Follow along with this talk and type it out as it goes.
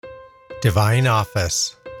Divine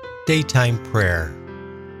Office, Daytime Prayer.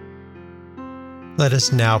 Let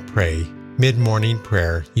us now pray mid-morning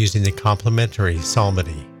prayer using the complementary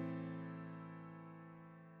psalmody.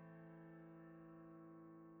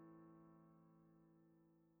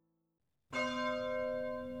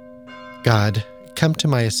 God, come to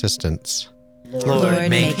my assistance.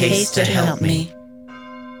 Lord, make haste to help me.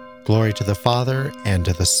 Glory to the Father, and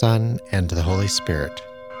to the Son, and to the Holy Spirit.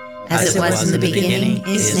 As it was in the beginning,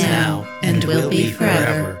 is now, and will be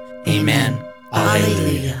forever. Amen.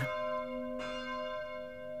 Alleluia.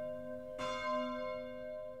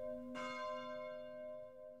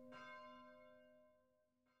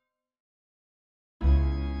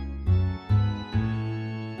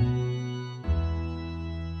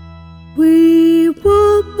 We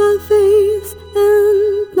walk by faith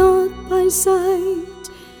and not by sight.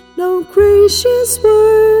 No gracious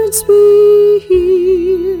words we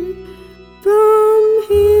hear from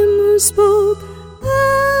him who spoke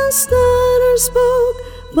as none spoke,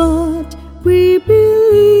 but we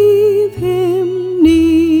believe him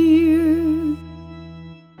near.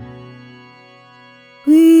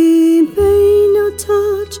 We may not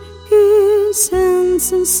touch his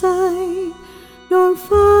hands and side, nor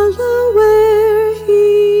follow where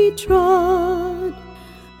he trod,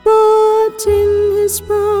 but in his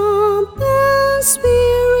promise we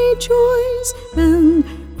rejoice and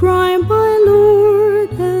cry, my Lord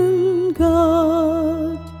and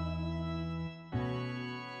God.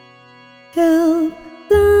 Help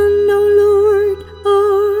then, O Lord,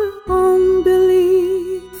 our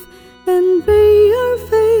unbelief, and may our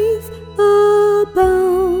faith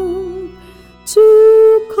abound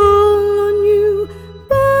to call on you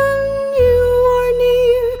when you are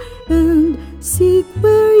near, and seek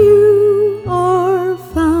where you are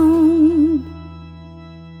found.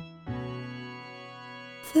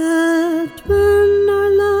 That when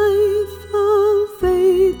our life of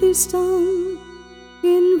faith is done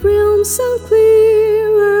in realms of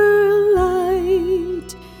clearer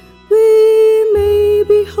light, we may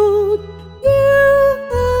behold you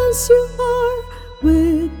as you are,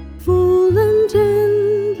 with full and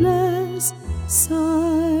endless sight.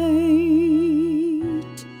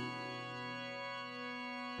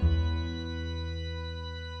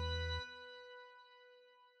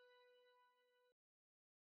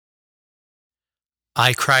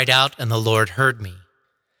 I cried out, and the Lord heard me.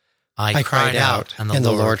 I cried out, and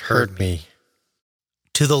the Lord heard me.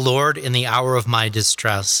 To the Lord in the hour of my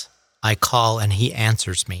distress, I call, and he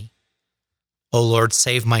answers me. O Lord,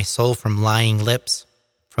 save my soul from lying lips,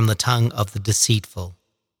 from the tongue of the deceitful.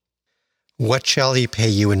 What shall he pay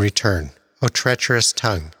you in return, O treacherous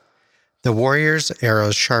tongue? The warrior's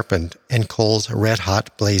arrows sharpened, and coals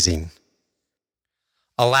red-hot blazing.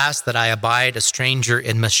 Alas, that I abide a stranger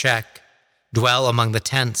in Meshech, dwell among the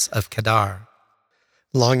tents of Kedar.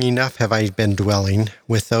 Long enough have I been dwelling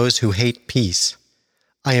with those who hate peace.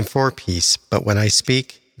 I am for peace, but when I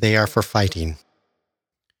speak, they are for fighting.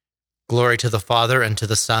 Glory to the Father, and to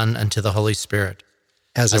the Son, and to the Holy Spirit.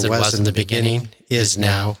 As it was in the beginning, is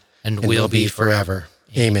now, and will be forever.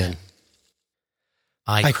 Amen.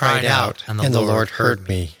 I cried out, and the Lord heard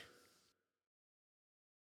me.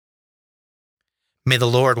 May the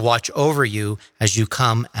Lord watch over you as you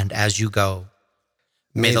come and as you go.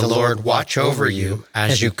 May the Lord watch over you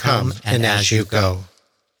as you come and as you go.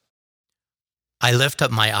 I lift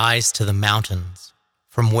up my eyes to the mountains.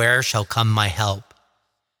 From where shall come my help?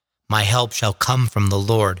 My help shall come from the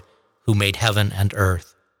Lord, who made heaven and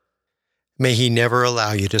earth. May he never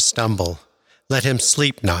allow you to stumble. Let him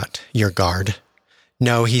sleep not, your guard.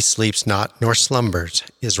 No, he sleeps not, nor slumbers,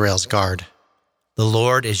 Israel's guard. The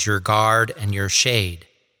Lord is your guard and your shade.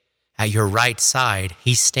 At your right side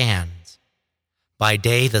he stands. By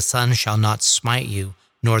day the sun shall not smite you,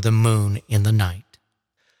 nor the moon in the night.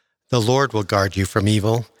 The Lord will guard you from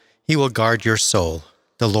evil. He will guard your soul.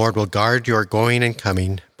 The Lord will guard your going and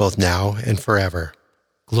coming, both now and forever.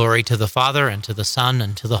 Glory to the Father, and to the Son,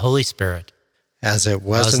 and to the Holy Spirit. As it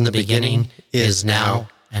was in the beginning, is now,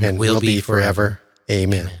 and will be forever.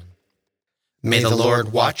 Amen. May the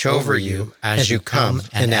Lord watch over you as you come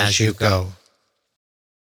and as you go.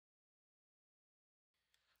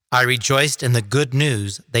 I rejoiced in the good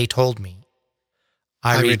news they told me.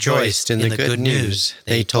 I rejoiced in the good news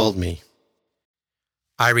they told me.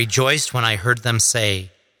 I rejoiced when I heard them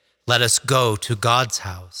say, "Let us go to God's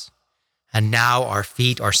house." And now our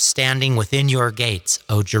feet are standing within your gates,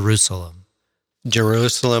 O Jerusalem.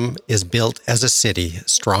 Jerusalem is built as a city,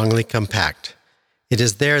 strongly compact. It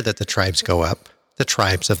is there that the tribes go up, the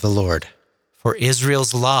tribes of the Lord. For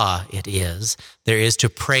Israel's law it is, there is to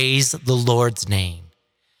praise the Lord's name.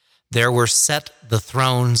 There were set the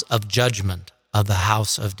thrones of judgment of the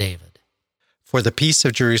house of David. For the peace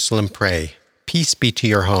of Jerusalem pray, peace be to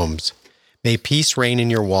your homes. May peace reign in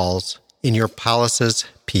your walls, in your palaces,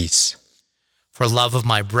 peace. For love of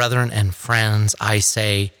my brethren and friends, I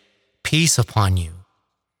say, peace upon you.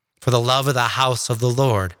 For the love of the house of the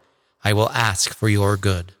Lord, I will ask for your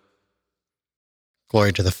good.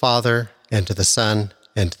 Glory to the Father, and to the Son,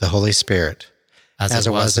 and to the Holy Spirit, as it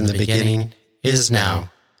was in the beginning, is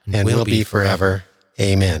now, and will be forever.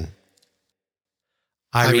 Amen.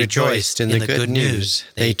 I rejoiced in the good news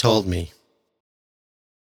they told me.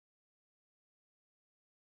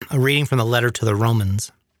 A reading from the letter to the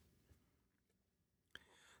Romans.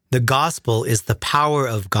 The gospel is the power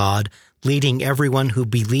of God, leading everyone who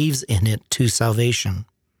believes in it to salvation.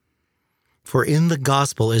 For in the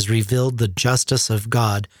gospel is revealed the justice of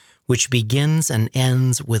God, which begins and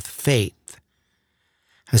ends with faith.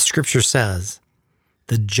 As Scripture says,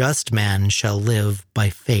 the just man shall live by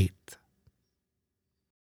faith.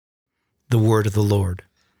 The word of the Lord.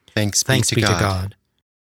 Thanks be to God.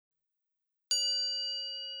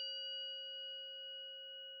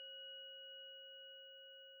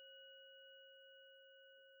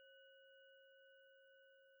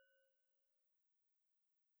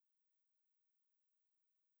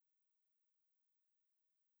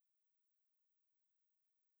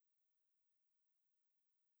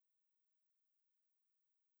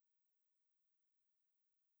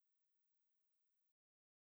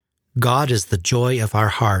 God is the joy of our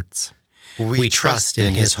hearts. We trust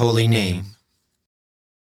in His holy name.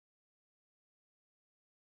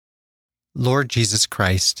 Lord Jesus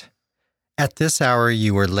Christ, at this hour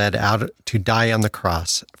you were led out to die on the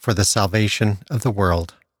cross for the salvation of the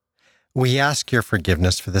world. We ask your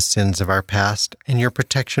forgiveness for the sins of our past and your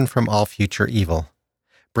protection from all future evil.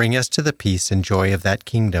 Bring us to the peace and joy of that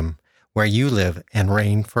kingdom where you live and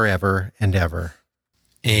reign forever and ever.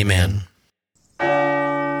 Amen.